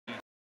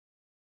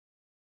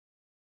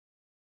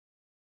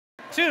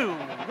2,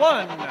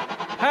 1,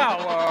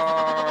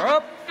 power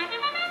up.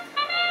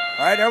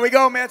 All right, there we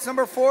go. Match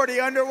number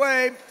 40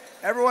 underway.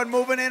 Everyone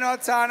moving in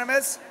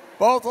autonomous.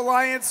 Both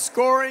alliances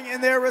scoring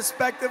in their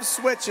respective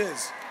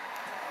switches.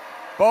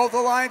 Both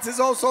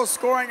alliances also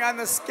scoring on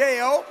the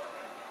scale.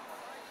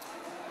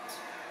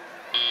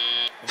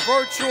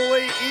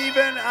 Virtually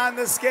even on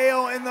the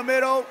scale in the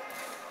middle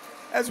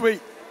as we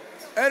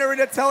enter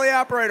into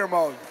teleoperator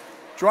mode.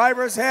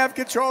 Drivers have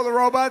control of the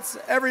robots.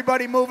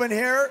 Everybody moving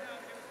here.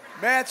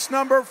 Match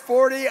number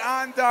 40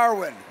 on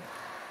Darwin.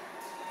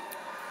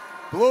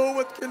 Blue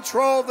with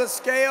control of the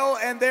scale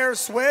and their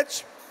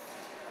switch.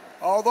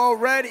 Although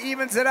red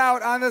evens it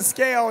out on the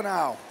scale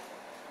now.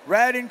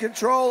 Red in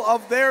control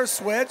of their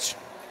switch.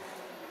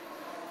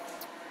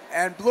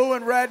 And blue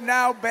and red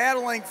now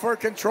battling for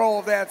control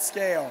of that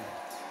scale.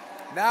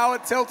 Now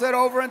it tilted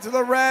over into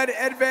the red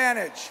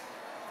advantage.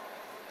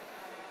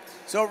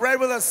 So red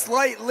with a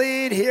slight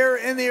lead here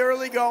in the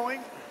early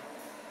going.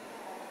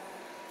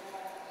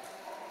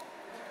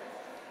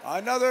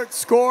 Another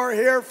score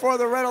here for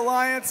the Red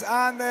Alliance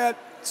on that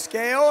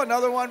scale.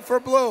 Another one for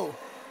blue.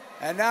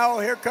 And now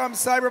here comes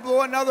Cyber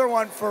Blue, another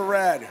one for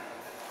red.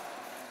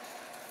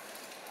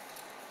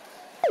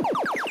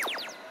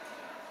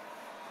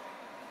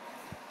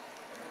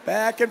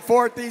 Back and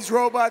forth these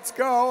robots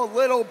go. A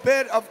little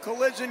bit of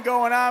collision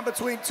going on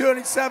between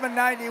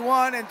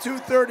 2791 and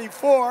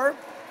 234.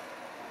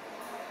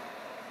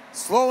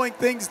 Slowing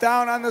things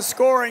down on the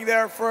scoring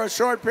there for a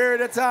short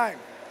period of time.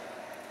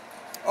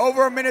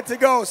 Over a minute to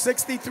go,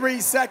 63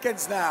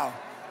 seconds now.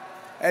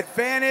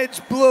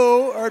 Advantage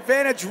blue, or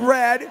advantage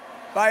red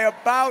by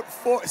about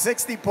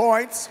 60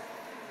 points.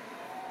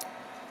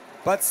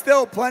 But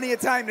still plenty of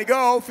time to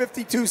go,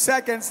 52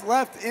 seconds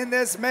left in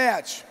this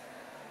match.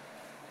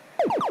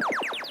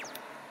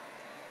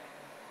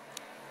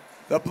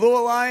 The Blue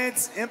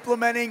Alliance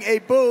implementing a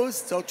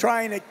boost, so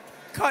trying to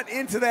cut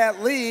into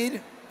that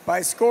lead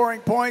by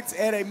scoring points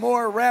at a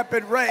more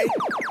rapid rate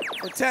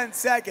for 10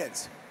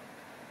 seconds.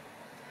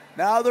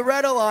 Now the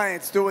Red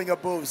Alliance doing a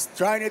boost,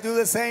 trying to do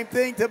the same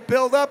thing to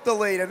build up the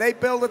lead, and they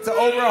build it to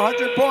over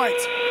 100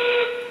 points.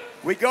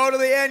 We go to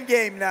the end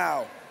game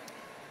now.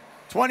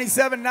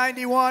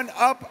 2791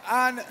 up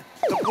on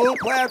the blue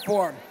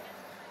platform.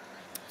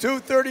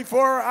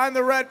 234 on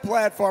the red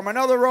platform.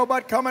 Another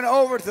robot coming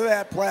over to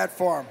that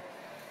platform.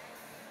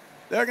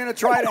 They're going to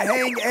try to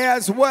hang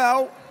as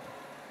well.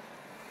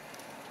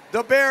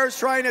 The Bears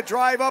trying to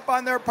drive up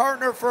on their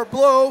partner for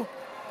blue.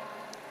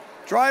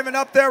 Driving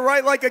up there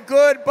right like a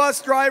good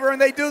bus driver,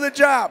 and they do the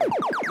job.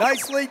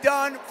 Nicely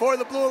done for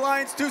the Blue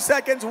Alliance. 2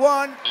 seconds,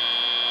 one.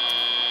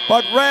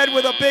 But red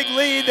with a big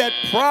lead that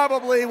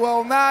probably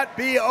will not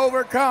be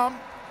overcome.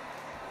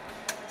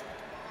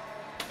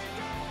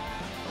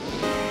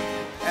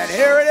 And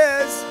here it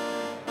is.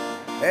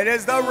 It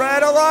is the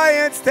Red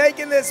Alliance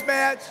taking this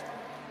match.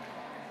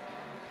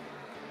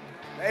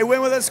 They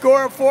win with a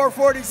score of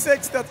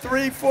 446 to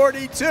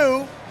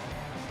 342.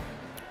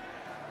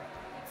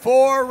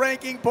 4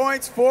 ranking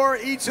points for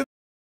each of